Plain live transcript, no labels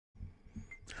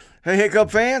Hey, Cub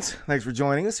fans! Thanks for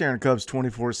joining us here on Cubs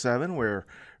 24/7, where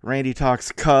Randy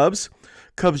talks Cubs.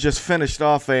 Cubs just finished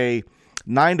off a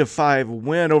 9-5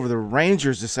 win over the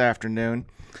Rangers this afternoon.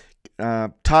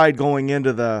 Tied going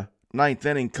into the ninth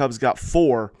inning. Cubs got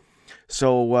 4.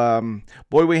 So,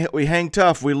 boy, we hang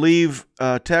tough. We leave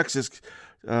Texas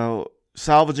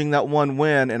salvaging that one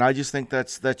win, and I just think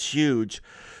that's huge.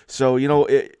 So,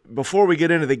 before we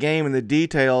get into the game and the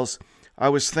details, I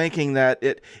was thinking that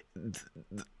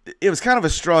it was kind of a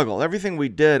struggle. Everything we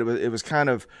did, it was kind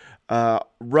of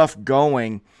rough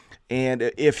going. And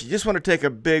if you just want to take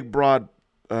a big, broad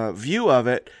view of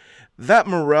it, that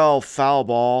Morel foul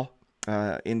ball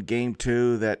in Game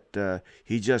 2 that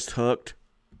he just hooked,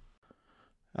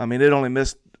 I mean, it only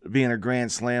missed being a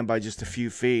grand slam by just a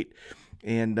few feet.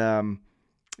 And,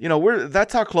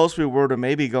 that's how close we were to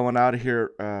maybe going out of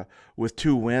here with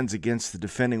 2 wins against the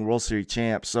defending World Series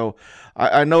champs. So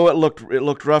I know it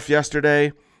looked rough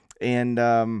yesterday. And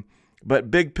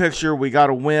but big picture, we got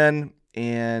a win,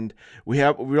 and we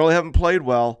really haven't played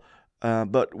well,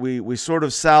 but we sort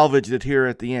of salvaged it here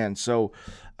at the end. So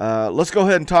let's go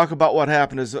ahead and talk about what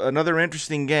happened. It's another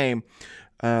interesting game.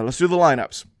 Let's do the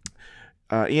lineups.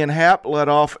 Ian Happ led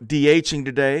off DHing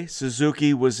today.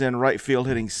 Suzuki was in right field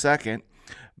hitting second.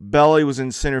 Belly was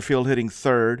in center field hitting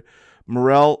third.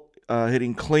 Morel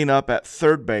hitting cleanup at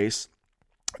third base.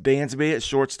 Dansby at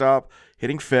shortstop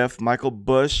hitting fifth. Michael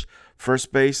Bush,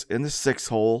 first base in the 6th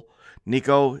hole.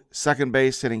 Nico, second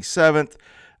base, hitting 7th.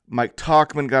 Mike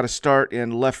Tauchman got a start in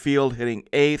left field, hitting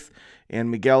 8th. And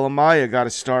Miguel Amaya got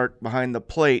a start behind the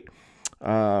plate,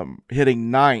 hitting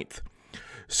 9th.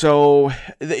 So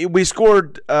we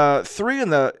scored 3 in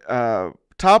the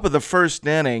top of the first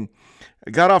inning.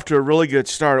 Got off to a really good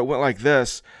start. It went like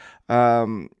this.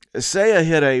 Seiya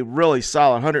hit a really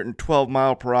solid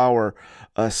 112-mile-per-hour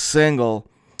single.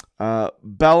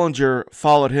 Bellinger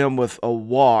followed him with a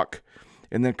walk,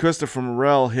 and then Christopher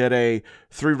Morel hit a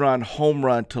 3-run home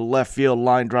run to left field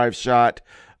line drive shot,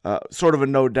 sort of a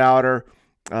no-doubter.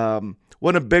 Wasn't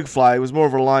a big fly. It was more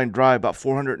of a line drive, about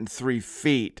 403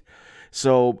 feet.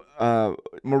 So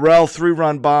Morel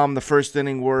 3-run bomb the first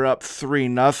inning. We're up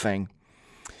 3-0.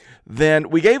 Then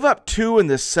we gave up 2 in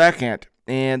the second,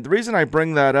 and the reason I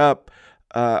bring that up,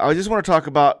 I just want to talk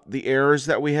about the errors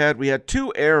that we had. We had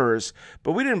 2 errors,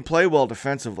 but we didn't play well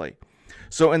defensively.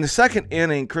 So in the second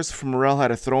inning, Christopher Morel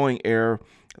had a throwing error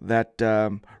that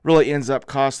really ends up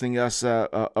costing us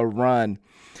a run.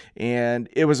 And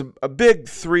it was a big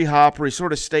 3-hopper. He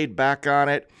sort of stayed back on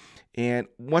it. And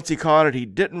once he caught it, he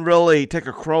didn't really take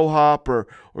a crow hop or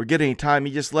get any time.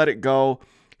 He just let it go.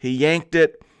 He yanked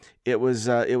it. It was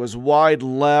wide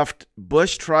left.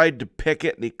 Bush tried to pick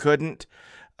it, and he couldn't.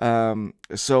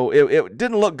 So it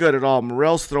didn't look good at all.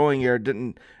 Morel's throwing error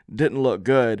didn't look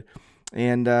good.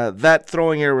 And that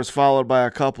throwing error was followed by a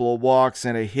couple of walks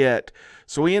and a hit.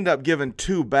 So we end up giving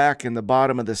 2 back in the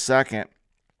bottom of the second.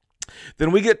 Then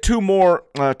we get 2 more,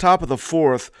 top of the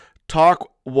fourth.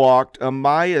 Talk walked,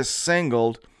 Amaya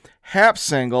singled, Happ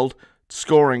singled,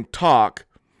 scoring Talk.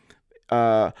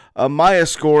 Amaya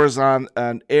scores on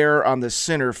an error on the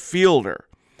center fielder.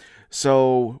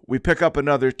 So we pick up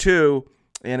another 2,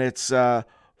 and it's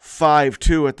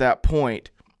 5-2 at that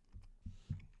point.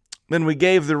 Then we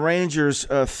gave the Rangers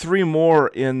 3 more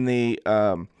in the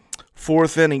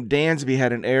 4th inning. Dansby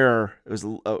had an error. It was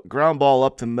a ground ball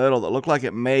up the middle that looked like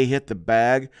it may hit the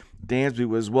bag. Dansby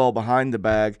was well behind the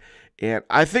bag. And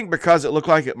I think because it looked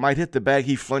like it might hit the bag,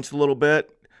 he flinched a little bit,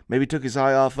 maybe took his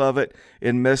eye off of it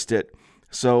and missed it.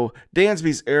 So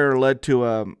Dansby's error led to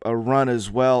a run as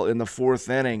well in the 4th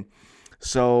inning.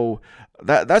 So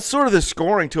that's sort of the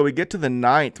scoring till we get to the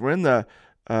 9th. We're in the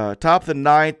top of the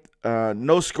 9th.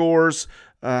 No scores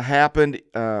happened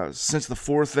since the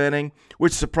 4th inning,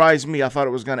 which surprised me. I thought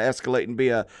it was going to escalate and be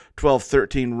a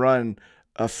 12-13 run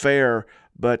affair,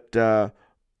 but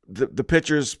the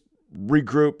pitchers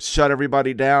regrouped, shut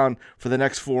everybody down for the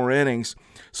next 4 innings.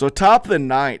 So top of the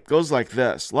 9th goes like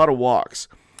this. A lot of walks.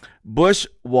 Bush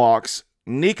walks.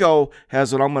 Nico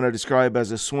has what I'm going to describe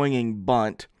as a swinging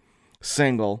bunt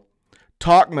single.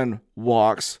 Tauchman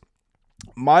walks.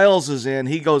 Miles is in.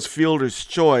 He goes fielder's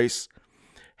choice.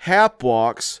 Happ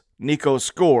walks. Nico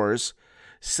scores.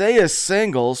 Seiya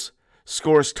singles.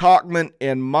 Scores Tauchman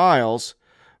and Miles.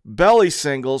 Belly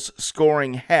singles,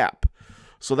 scoring Happ.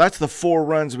 So that's the 4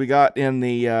 runs we got in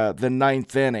the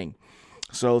 9th inning.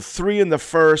 So 3 in the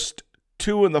first,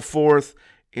 2 in the 4th,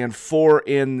 and 4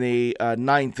 in the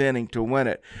 9th inning to win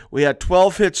it. We had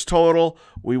 12 hits total.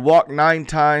 We walked 9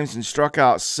 times and struck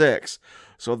out 6.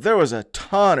 So there was a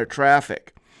ton of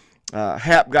traffic.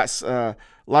 Happ got a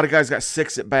lot of guys got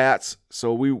 6 at bats.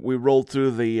 So we rolled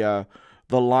through the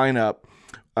lineup.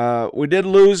 We did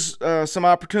lose some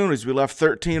opportunities. We left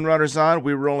 13 runners on.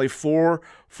 We were only 4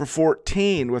 for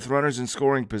 14 with runners in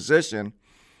scoring position.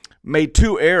 Made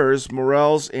 2 errors,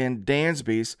 Morel's and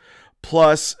Dansby's,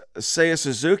 plus Seiya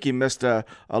Suzuki missed a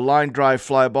line drive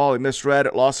fly ball. He misread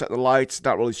it, lost it in the lights,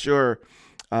 not really sure.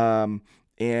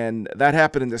 And that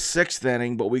happened in the 6th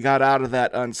inning, but we got out of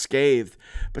that unscathed.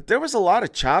 But there was a lot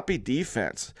of choppy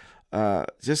defense.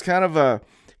 Just kind of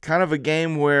a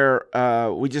game where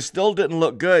we just still didn't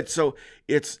look good. So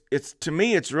it's to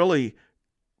me, it's really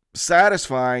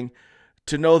satisfying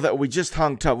to know that we just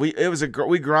hung tough.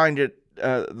 We grinded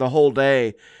the whole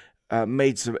day,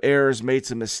 made some errors, made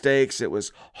some mistakes. It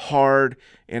was hard,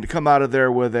 and to come out of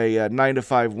there with a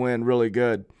 9-5 win, really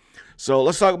good. So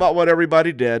let's talk about what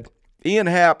everybody did. Ian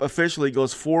Happ officially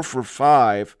goes 4 for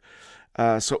 5.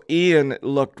 So Ian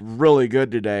looked really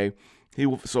good today.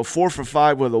 4 for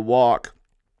 5 with a walk.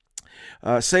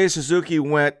 Seiya Suzuki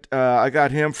went, I got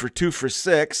him for 2 for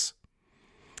 6.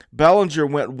 Bellinger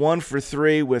went 1 for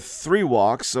 3 with 3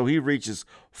 walks, so he reaches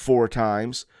 4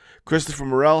 times. Christopher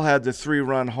Morel had the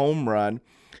 3-run home run.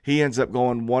 He ends up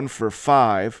going 1 for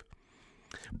 5.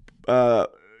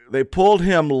 They pulled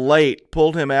him late,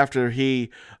 pulled him after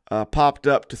he popped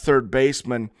up to third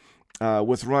baseman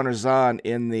with runners on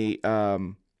in the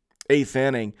 8th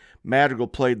inning. Madrigal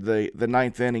played the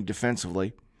 9th inning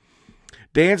defensively.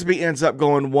 Dansby ends up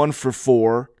going 1 for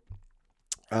 4.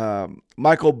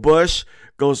 Michael Bush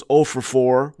goes 0 for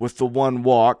 4 with the 1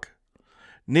 walk.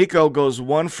 Nico goes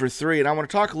 1 for 3, and I want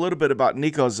to talk a little bit about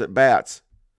Nico's at-bats.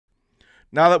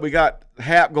 Now that we got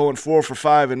Happ going 4 for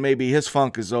 5 and maybe his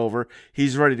funk is over,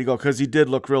 he's ready to go because he did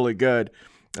look really good.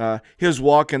 His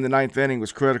walk in the 9th inning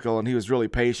was critical, and he was really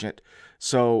patient.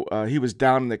 So he was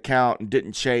down in the count and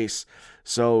didn't chase.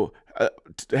 So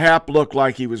Happ looked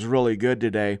like he was really good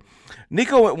today.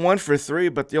 Nico went 1 for 3,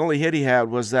 but the only hit he had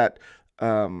was that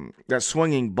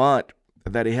swinging bunt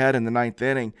that he had in the 9th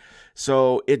inning.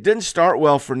 So it didn't start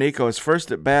well for Nico. His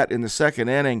first at bat in the 2nd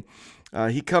inning,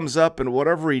 he comes up, and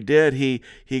whatever he did,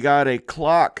 he got a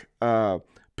clock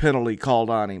penalty called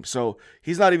on him. So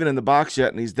he's not even in the box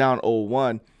yet, and he's down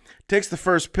 0-1. Takes the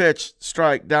first pitch,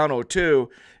 strike, down 0-2,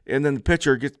 and then the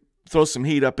pitcher throws some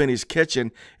heat up in his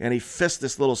kitchen, and he fists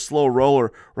this little slow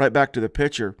roller right back to the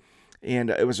pitcher. And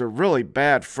it was a really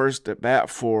bad first at bat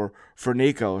for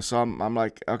Nico. So I'm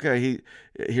like, okay,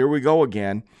 here we go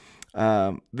again.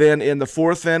 Then in the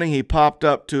 4th inning, he popped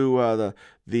up to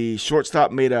the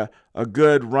shortstop, made a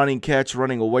good running catch,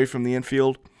 running away from the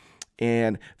infield.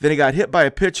 And then he got hit by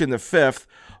a pitch in the 5th,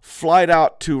 flied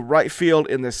out to right field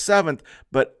in the 7th,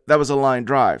 but that was a line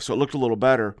drive, so it looked a little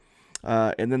better.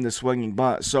 And then the swinging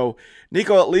bunt. So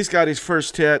Nico at least got his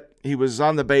first hit. He was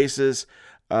on the bases.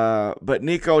 But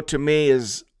Nico, to me,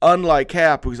 is unlike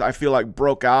Happ, who I feel like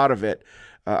broke out of it.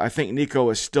 I think Nico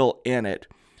is still in it.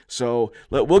 So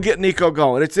we'll get Nico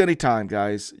going. It's anytime,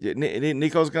 guys.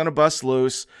 Nico's going to bust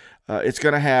loose. It's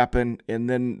going to happen, and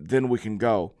then we can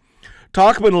go.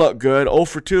 Talkman looked good, 0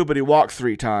 for 2, but he walked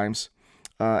 3 times.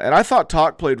 And I thought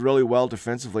Talk played really well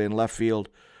defensively in left field.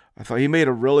 I thought he made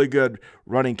a really good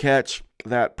running catch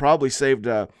that probably saved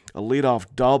a leadoff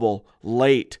double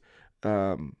late,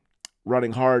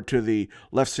 running hard to the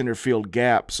left center field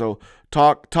gap. So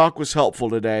Talk was helpful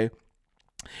today.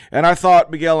 And I thought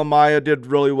Miguel Amaya did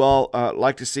really well.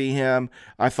 Like to see him.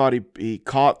 I thought he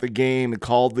caught the game and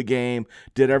called the game,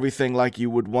 did everything like you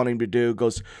would want him to do.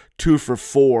 Goes 2 for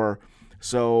 4.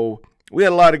 So we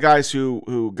had a lot of guys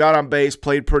who got on base,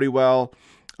 played pretty well.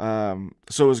 So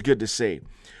it was good to see.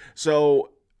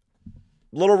 So a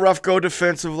little rough go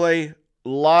defensively. A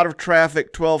lot of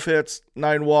traffic, 12 hits,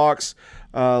 9 walks.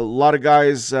 A lot of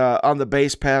guys on the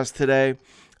base pass today.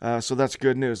 So that's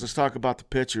good news. Let's talk about the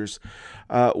pitchers.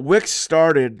 Wicks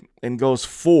started and goes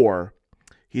 4.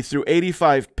 He threw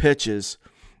 85 pitches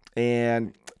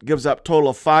and gives up a total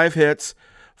of 5 hits,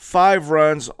 5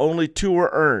 runs, only 2 were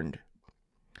earned.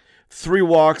 3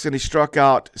 walks, and he struck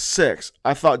out 6.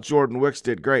 I thought Jordan Wicks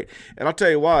did great. And I'll tell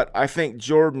you what, I give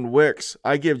Jordan Wicks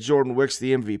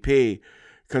the MVP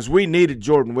because we needed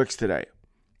Jordan Wicks today.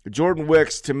 Jordan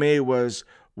Wicks, to me, was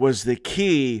the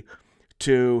key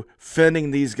to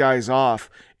fending these guys off,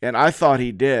 and I thought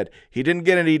he did. He didn't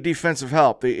get any defensive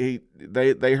help. They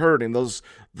hurt him.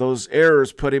 Those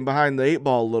errors put him behind the 8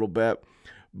 ball a little bit,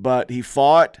 but he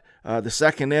fought. The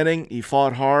 2nd inning, he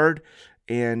fought hard,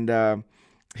 and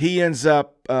he ends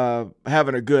up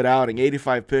having a good outing,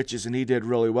 85 pitches, and he did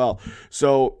really well.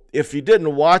 So if you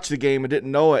didn't watch the game and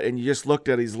didn't know it and you just looked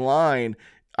at his line,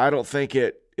 I don't think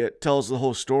it tells the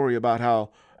whole story about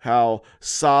how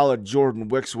solid Jordan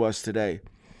Wicks was today.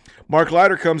 Mark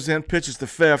Leiter comes in, pitches the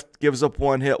 5th, gives up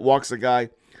 1 hit, walks a guy,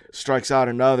 strikes out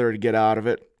another to get out of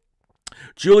it.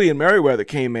 Julian Merryweather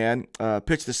came in,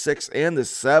 pitched the 6th and the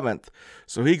 7th,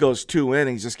 so he goes 2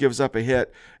 innings, just gives up a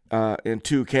hit in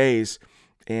 2 Ks.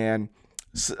 And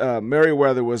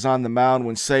Merryweather was on the mound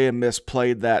when Seiya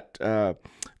misplayed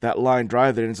that line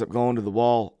drive that ends up going to the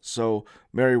wall. So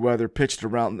Merryweather pitched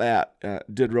around that,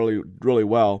 did really, really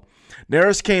well.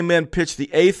 Neris came in, pitched the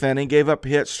 8th inning, gave up a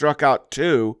hit, struck out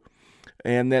 2.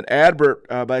 And then Adbert,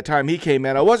 by the time he came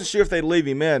in, I wasn't sure if they'd leave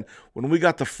him in. When we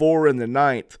got the 4 in the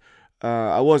 9th,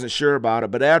 I wasn't sure about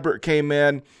it. But Adbert came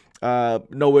in,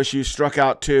 no issues, struck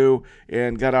out 2,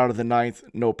 and got out of the 9th,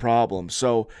 no problem.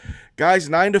 So, guys,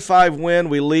 9-5 win.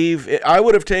 We leave. I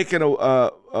would have taken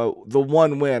the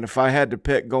 1 win if I had to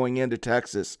pick going into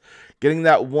Texas. Getting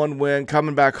that 1 win,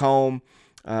 coming back home,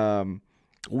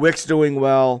 Wicks doing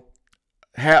well,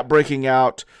 Happ breaking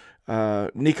out.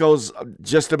 Nico's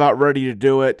just about ready to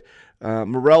do it.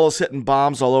 Morel is hitting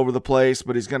bombs all over the place,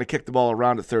 but he's going to kick the ball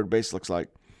around at third base, looks like.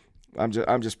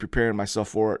 I'm just preparing myself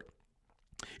for it.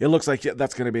 It looks like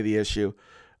that's going to be the issue.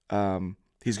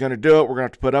 He's going to do it. We're going to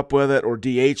have to put up with it or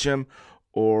DH him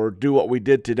or do what we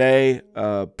did today,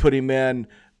 put him in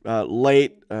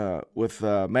late with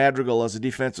Madrigal as a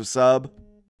defensive sub.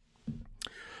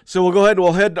 So we'll go ahead.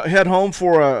 We'll head home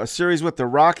for a series with the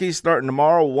Rockies starting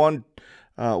tomorrow,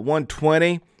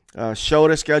 1:20.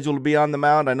 Shota scheduled to be on the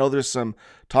mound. I know there's some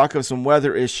talk of some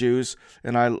weather issues,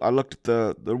 and I looked at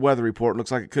the weather report. It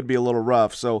looks like it could be a little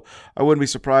rough, so I wouldn't be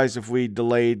surprised if we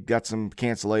got some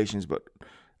cancellations. But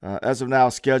as of now,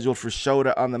 scheduled for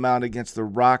Shota on the mound against the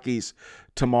Rockies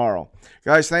tomorrow.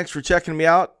 Guys, thanks for checking me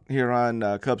out here on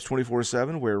Cubs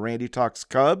 24/7, where Randy talks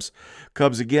Cubs.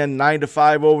 Cubs again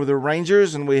 9-5 over the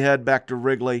Rangers, and we head back to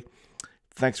Wrigley.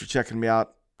 Thanks for checking me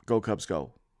out. Go Cubs,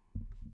 go.